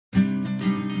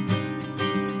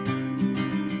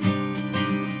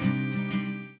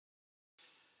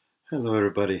Hello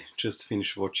everybody, just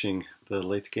finished watching the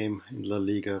late game in La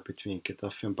Liga between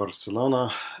Getafe and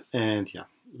Barcelona, and yeah,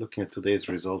 looking at today's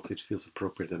results, it feels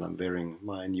appropriate that I'm wearing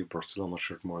my new Barcelona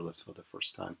shirt more or less for the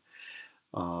first time.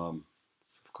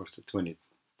 It's of course the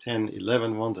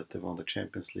 2010-11 one that they won the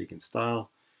Champions League in style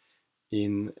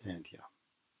and yeah,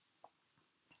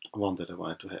 one that I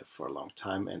wanted to have for a long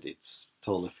time, and it's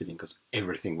totally fitting because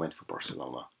everything went for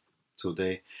Barcelona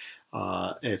today,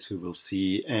 as we will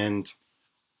see, and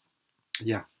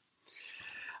yeah.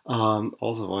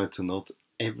 Also wanted to note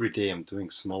every day I'm doing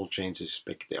small changes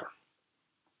back there.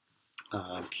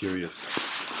 I'm curious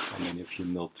how many of you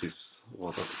notice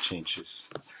what are the changes.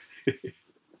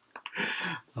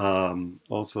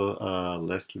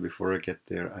 Lastly, before I get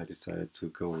there, I decided to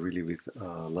go really with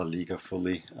La Liga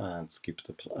fully and skip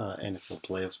the NFL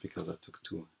playoffs because I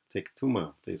take 2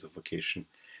 more days of vacation,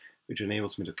 which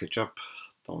enables me to catch up.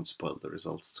 Don't spoil the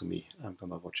results to me. I'm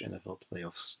gonna watch NFL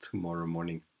playoffs tomorrow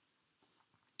morning.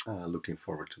 Looking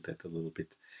forward to that a little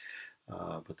bit,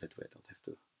 but that way I don't have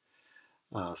to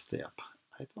stay up.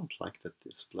 I don't like that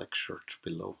this black shirt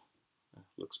below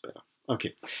looks better.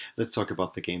 Okay, let's talk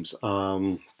about the games.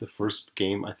 The first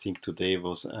game I think today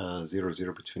was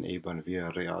 0-0 between Eibar and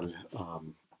Villarreal.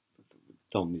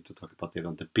 Don't need to talk about that.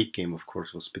 And the big game, of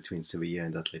course, was between Sevilla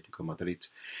and Atletico Madrid,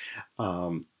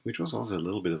 which was also a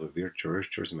little bit of a weird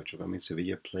jersey matchup. I mean,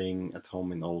 Sevilla playing at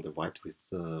home in all the white with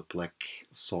the black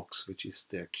socks, which is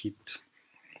their kit.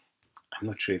 I'm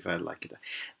not sure if I like it.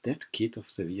 That kit of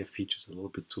Sevilla features a little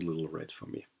bit too little red for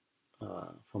me.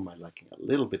 For my liking, a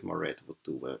little bit more red would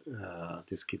do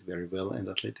this kit very well. And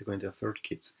Atletico in their third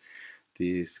kits,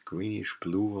 these greenish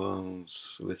blue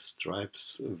ones with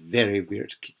stripes, very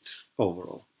weird kits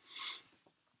overall.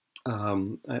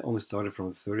 I only started from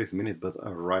the 30th minute, but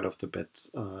right off the bat,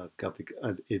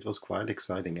 it was quite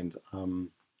exciting. And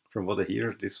from what I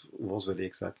hear, this was where the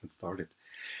excitement started,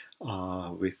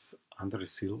 with Andre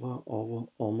Silva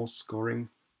almost scoring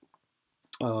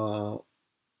a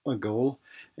goal,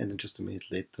 and then just a minute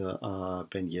later,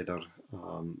 Ben Yedder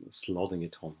slotting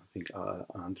it home. I think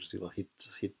Andre Silva hit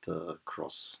the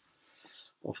cross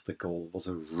of the goal. Was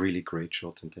a really great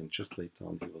shot, and then just later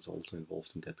on, he was also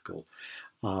involved in that goal.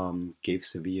 Gave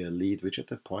Sevilla a lead, which at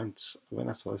that point, when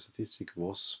I saw a statistic,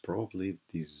 was probably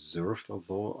deserved,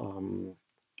 although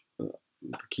the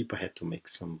keeper had to make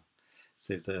some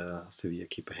save. The Sevilla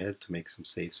keeper had to make some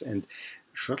saves, and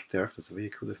shortly thereafter, Sevilla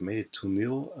could have made it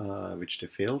 2-0, which they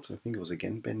failed. I think it was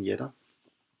again Ben Yedder.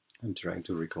 I'm trying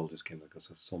to recall this game because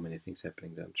there's so many things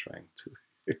happening that I'm trying to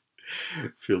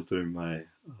filter in my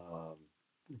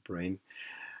brain.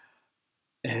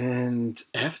 And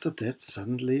after that,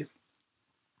 suddenly,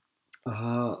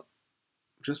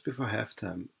 just before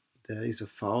halftime, there is a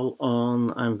foul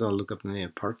on, I'm going to look up the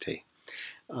name, Partey,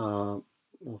 of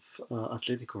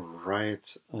Atletico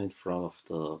right in front of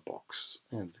the box.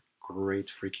 And great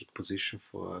free kick position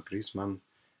for Griezmann.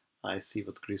 I see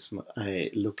what Griezmann,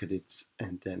 I look at it,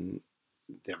 and then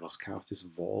there was kind of this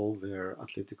wall where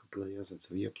Atletico players and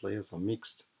Sevilla players are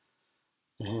mixed.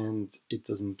 And it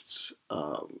doesn't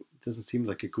seem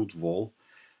like a good wall.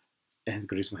 And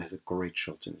Griezmann has a great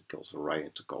shot, and it goes right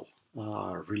into goal.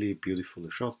 Really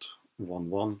beautifully shot,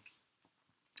 1-1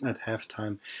 at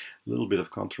halftime. A little bit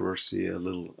of controversy, a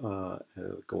little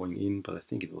going in, but I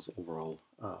think it was overall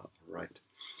right.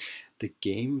 The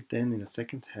game then in the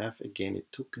second half, again,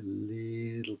 it took a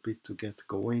little bit to get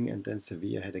going, and then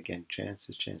Sevilla had again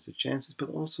chances, but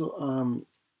also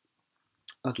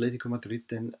Atletico Madrid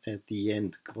then at the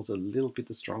end was a little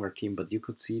bit a stronger team, but you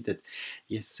could see that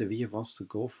yes, Sevilla wants to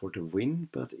go for the win,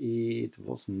 but it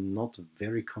was not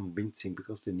very convincing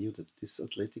because they knew that this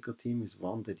Atletico team is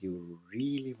one that you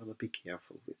really want to be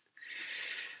careful with.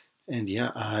 And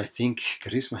yeah, I think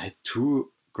Griezmann had 2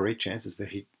 great chances where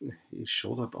he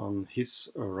showed up on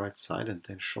his right side and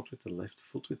then shot with the left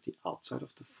foot with the outside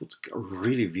of the foot.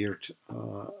 Really weird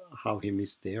how he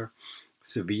missed there.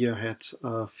 Sevilla had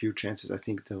a few chances. I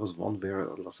think there was one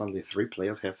where suddenly 3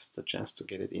 players have the chance to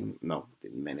get it in. No,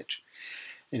 didn't manage.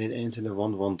 And it ends in a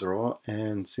 1-1 draw.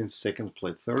 And since second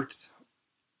played third,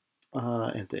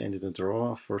 and they ended a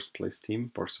draw, first place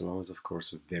team, Barcelona is of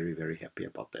course very, very happy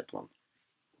about that one.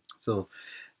 So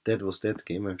that was that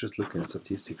game. I'm just looking at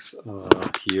statistics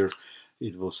here.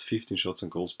 It was 15 shots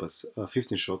and goals, but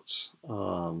 15 shots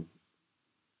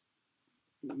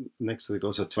next to the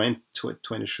goals, so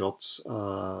 20 shots,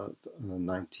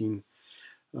 19,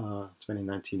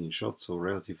 2019 in shots, so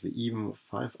relatively even.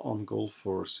 5 on goal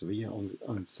for Sevilla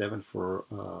and 7 for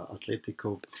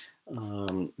Atletico.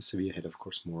 Sevilla had, of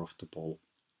course, more of the ball.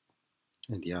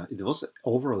 And yeah, it was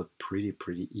overall a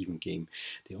pretty even game.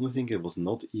 The only thing that was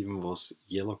not even was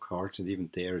yellow cards, and even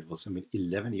there it was, I mean,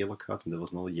 11 yellow cards, and there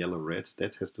was no yellow red.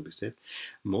 That has to be said.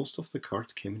 Most of the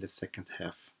cards came in the second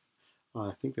half.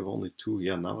 I think there were only two,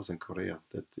 yeah, Navas and Korea,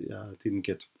 that didn't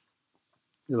get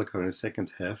yellow card in the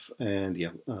second half, and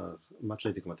yeah,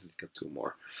 Atletico Madrid got two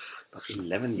more. But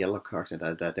 11 yellow cards,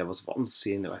 and there was one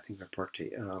scene, I think, where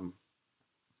Partey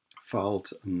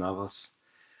fouled Navas,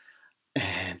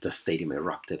 and the stadium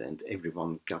erupted and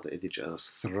everyone got at each other's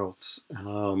throats.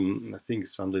 I think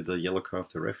suddenly the yellow card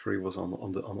of the referee was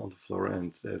on the floor,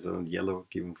 and there's a yellow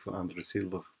given for Andre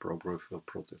Silva probably for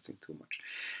protesting too much.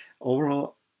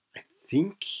 Overall, I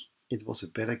think it was a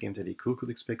better game than you could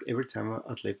expect. Every time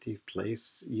Athletic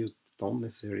plays, you don't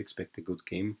necessarily expect a good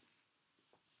game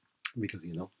because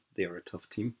they are a tough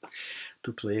team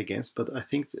to play against. But I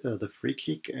think the free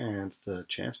kick and the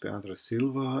chance by Andre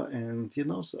Silva and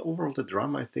so overall the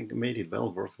drama, I think, made it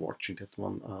well worth watching. That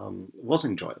one was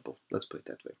enjoyable. Let's put it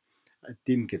that way. I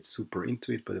didn't get super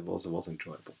into it, but it was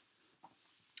enjoyable.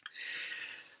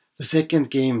 The second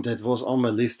game that was on my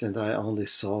list and I only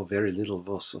saw very little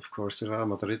was, of course, Real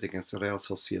Madrid against Real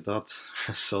Sociedad.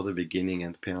 I saw the beginning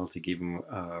and penalty given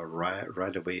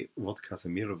right away. What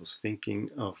Casemiro was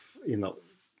thinking of,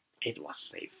 it was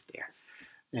safe there.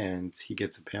 And he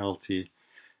gets a penalty.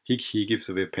 He gives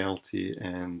away a penalty,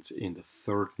 and in the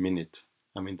third minute,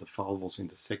 I mean, the foul was in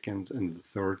the second, and the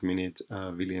third minute,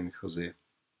 William Jose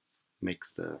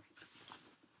makes the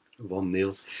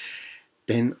 1-0.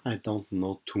 Then I don't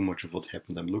know too much of what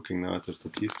happened. I'm looking now at the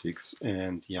statistics,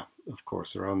 and yeah, of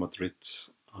course, Real Madrid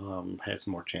has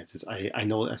more chances. I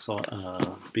know I saw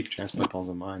a big chance by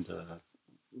Benzema in the,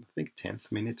 I think,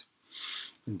 10th minute.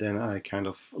 And then I kind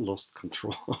of lost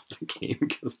control of the game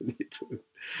because I need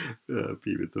to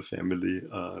be with the family.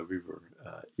 We were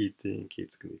eating,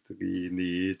 kids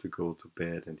need to go to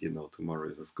bed, and tomorrow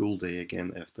is a school day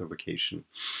again after vacation.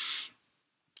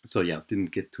 So yeah,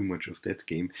 didn't get too much of that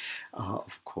game.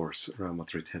 Of course, Real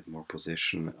Madrid had more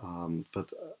possession,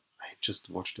 but I just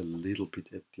watched a little bit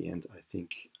at the end. I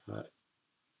think I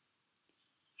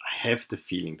have the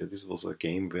feeling that this was a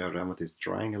game where Real Madrid is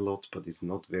trying a lot, but is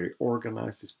not very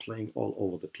organized. Is playing all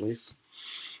over the place.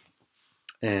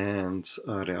 And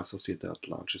Real Sociedad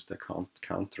launches their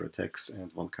counter-attacks,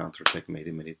 and one counter-attack made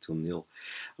it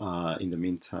 2-0. In the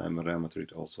meantime, Real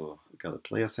Madrid also got a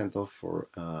player sent off for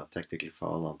a technical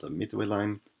foul on the midway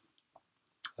line.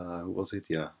 Who was it?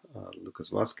 Yeah, Lucas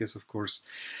Vazquez, of course.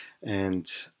 And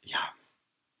yeah,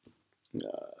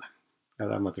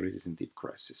 Real Madrid is in deep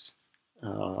crisis.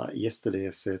 Yesterday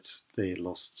I said they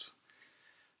lost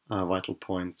vital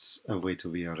points away to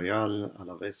Villarreal.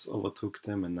 Alaves overtook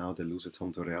them, and now they lose at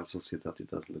home to Real Sociedad.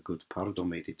 It doesn't look good. Pardo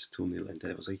made it 2-0, and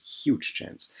there was a huge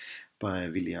chance by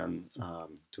Willian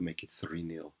to make it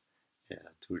 3-0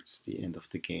 towards the end of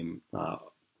the game. A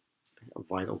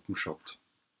wide open shot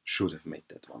should have made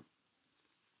that one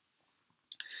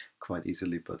quite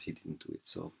easily, but he didn't do it.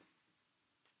 So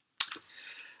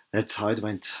that's how it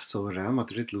went. So Real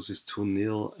Madrid loses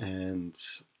 2-0, and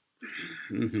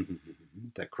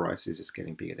the crisis is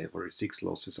getting bigger. They've already 6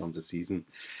 losses on the season,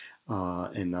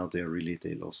 and now they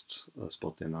lost a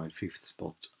spot. They're now in 5th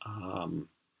spot.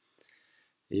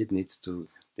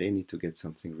 They need to get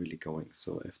something really going.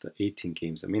 So after 18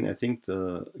 games, I mean, I think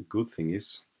the good thing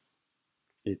is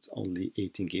it's only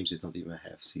 18 games. It's not even a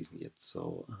half season yet,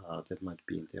 so that might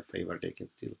be in their favor. They can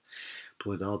still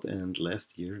pull it out. And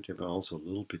last year they were also a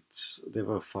little bit. They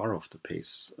were far off the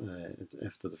pace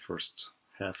after the first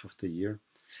half of the year,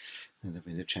 and they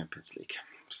win the Champions League.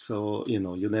 So you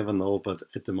never know, but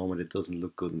at the moment it doesn't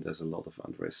look good, and there's a lot of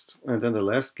unrest. And then the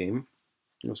last game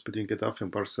was between Getafe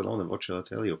and Barcelona. What shall I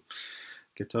tell you?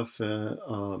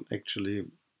 Getafe actually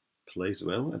plays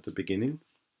well at the beginning.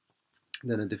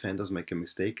 Then the defenders make a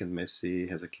mistake, and Messi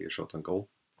has a clear shot on goal.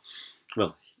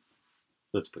 Well,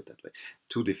 let's put it that way.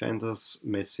 2 defenders,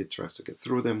 Messi tries to get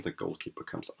through them, the goalkeeper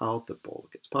comes out, the ball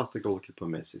gets past the goalkeeper,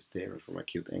 Messi's there, and from a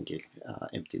cute angle,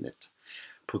 empty net,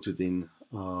 puts it in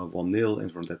 1-0,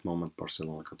 and from that moment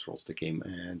Barcelona controls the game.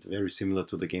 And very similar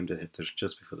to the game they had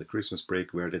just before the Christmas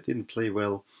break, where they didn't play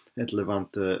well at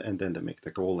Levante, and then they make the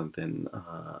goal, and then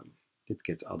it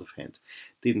gets out of hand.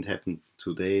 Didn't happen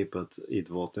today, but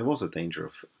there was a danger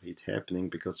of it happening,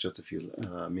 because just a few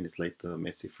minutes later,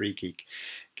 Messi free kick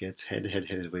gets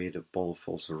headed away. The ball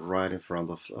falls right in front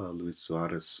of Luis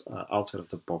Suarez outside of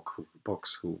the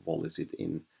box, who volleys it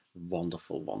in.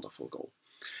 Wonderful, wonderful goal.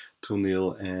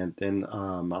 2-0, and then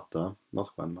Mata,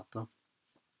 not Juan Mata.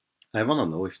 I want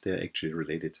to know if they're actually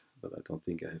related, but I don't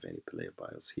think I have any player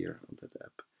bios here on that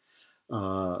app.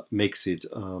 makes it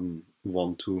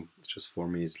 1-2 just 4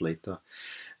 minutes later.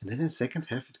 And then in the second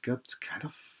half, it got kind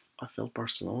of, I felt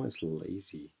Barcelona is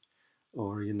lazy.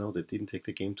 Or, they didn't take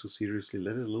the game too seriously,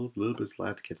 let it a little bit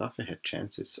slide. Getafe had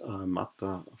chances.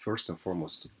 Mata, first and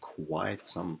foremost, quite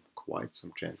some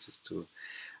chances to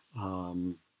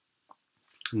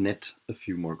net a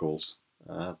few more goals.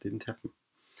 Didn't happen.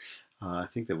 I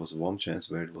think there was one chance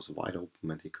where it was wide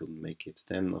open and he couldn't make it.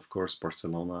 Then, of course,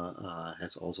 Barcelona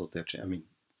has also their chance. I mean,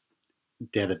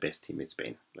 they're the best team in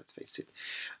Spain, let's face it.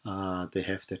 They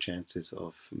have their chances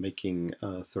of making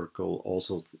a third goal,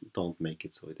 also don't make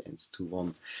it, so it ends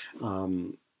 2-1.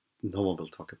 No one will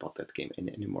talk about that game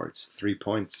anymore. It's 3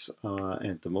 points,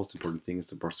 and the most important thing is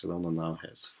that Barcelona now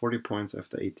has 40 points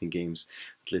after 18 games,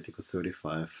 Atletico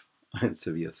 35, and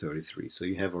Sevilla 33. So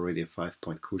you have already a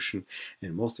 5-point cushion,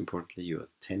 and most importantly, you are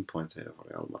 10 points ahead of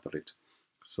Real Madrid.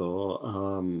 So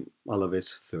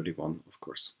Alaves 31, of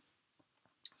course.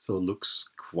 So looks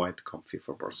quite comfy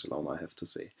for Barcelona, I have to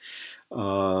say.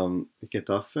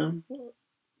 Getafe,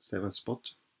 7th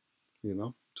spot,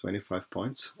 25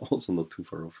 points. Also not too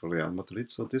far off for Real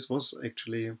Madrid. So this was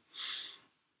actually,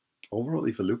 overall,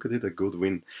 if I look at it, a good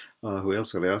win. Who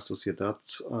else? Real Sociedad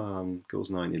goes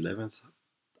now in 11th.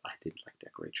 I didn't like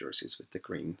their great jerseys with the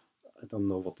green. I don't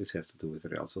know what this has to do with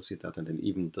Real Sociedad. And then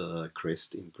even the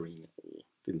crest in green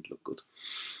didn't look good.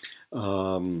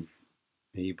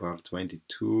 Eibar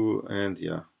 22, and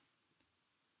yeah,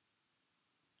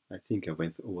 I think I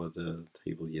went over the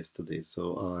table yesterday.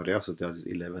 So Real Sociedad is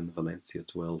 11, Valencia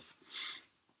 12,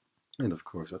 and of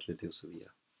course Atletico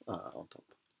Sevilla on top.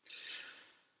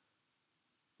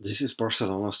 This is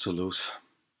Barcelona's to lose,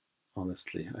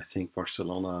 honestly. I think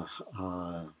Barcelona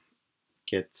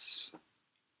gets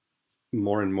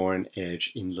more and more an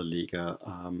edge in La Liga.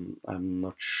 I'm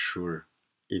not sure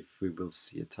if we will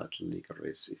see a title Liga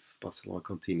race if Barcelona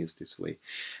continues this way.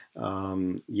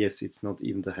 Yes, it's not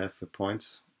even the half a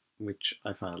point, which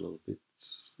I find a little bit,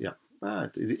 it's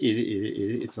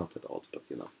not that odd, but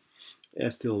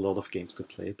there's still a lot of games to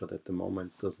play, but at the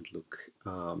moment it doesn't look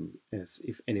as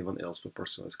if anyone else but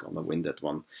Barcelona is gonna win that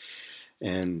one.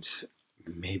 And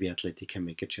maybe Atleti can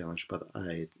make a challenge, but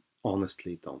I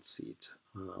honestly don't see it.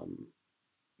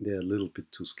 They're a little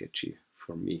bit too sketchy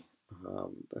for me.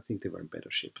 I think they were in better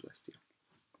shape last year.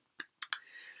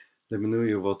 Let me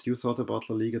know what you thought about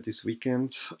La Liga this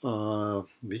weekend.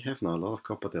 We have now a lot of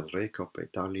Copa del Rey, Copa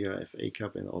Italia, FA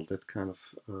Cup, and all that kind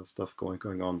of stuff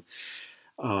going on.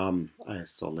 I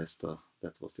saw Leicester.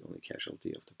 That was the only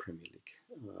casualty of the Premier League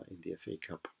in the FA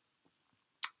Cup.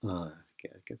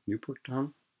 Against Newport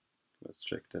Town. Let's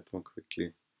check that one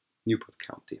quickly. Newport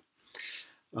County.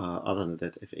 Other than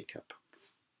that, FA Cup.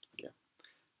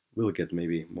 Will get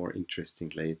maybe more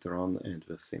interesting later on, and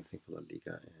the same thing for La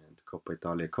Liga and Coppa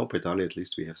Italia. Coppa Italia, at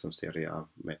least we have some Serie A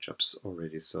matchups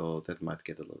already, so that might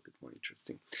get a little bit more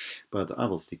interesting. But I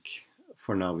will stick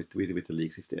for now with the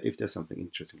leagues. If there's something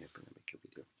interesting happening, I'll make a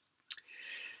video.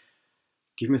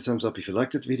 Give me a thumbs up if you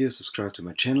liked that video, subscribe to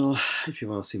my channel if you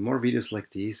want to see more videos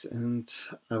like these, and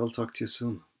I will talk to you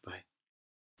soon. Bye.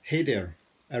 Hey there,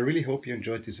 I really hope you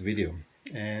enjoyed this video.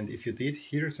 And if you did,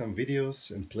 here are some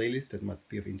videos and playlists that might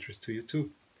be of interest to you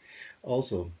too.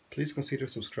 Also, please consider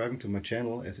subscribing to my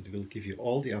channel, as it will give you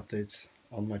all the updates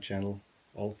on my channel,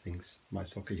 all things My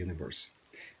Soccer Universe.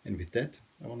 And with that,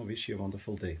 I want to wish you a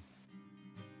wonderful day.